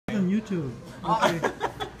YouTube. Okay.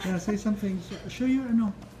 Yeah, say something. Show you.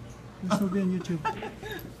 No, this will be on YouTube.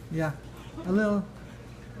 Yeah, a little.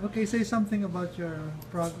 Okay, say something about your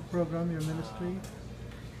program, your ministry.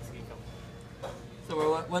 So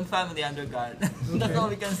we're one family under God. That's Okay. all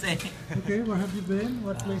we can say. Okay, where have you been?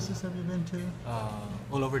 What places have you been to?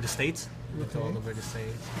 All over the states. Okay. All over the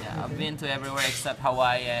states. Yeah, I've been to everywhere except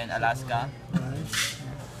Hawaii and Alaska. Right.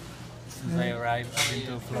 Since I arrived, I've been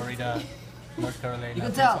to Florida, North Carolina, You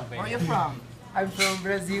can tell. Pennsylvania. Where are you from? I'm from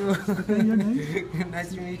Brazil. Okay, your name?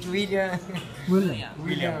 Nice to meet you, William. William.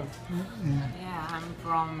 William. Yeah, I'm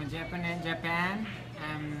from Japan.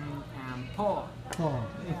 I'm Paul. Paul.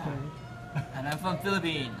 Okay. And I'm from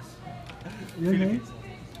Philippines. Your name?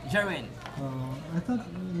 Jerwin. I thought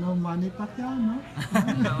no Manny Pacquiao, no?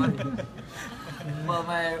 Well,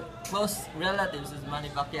 my close relatives is Manny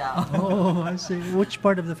Pacquiao. Oh, I see. Which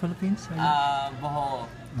part of the Philippines? Are you? Bohol.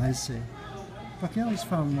 I see. Pacquiao is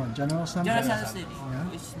from what? General Santos? General Santos City. Yeah.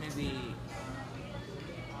 Which maybe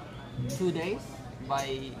 2 days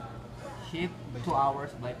by ship, 2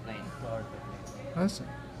 hours by plane. I see.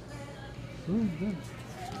 Good, good.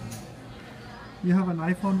 You have an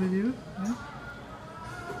iPhone with you? Yeah?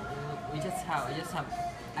 I just have,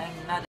 I'm not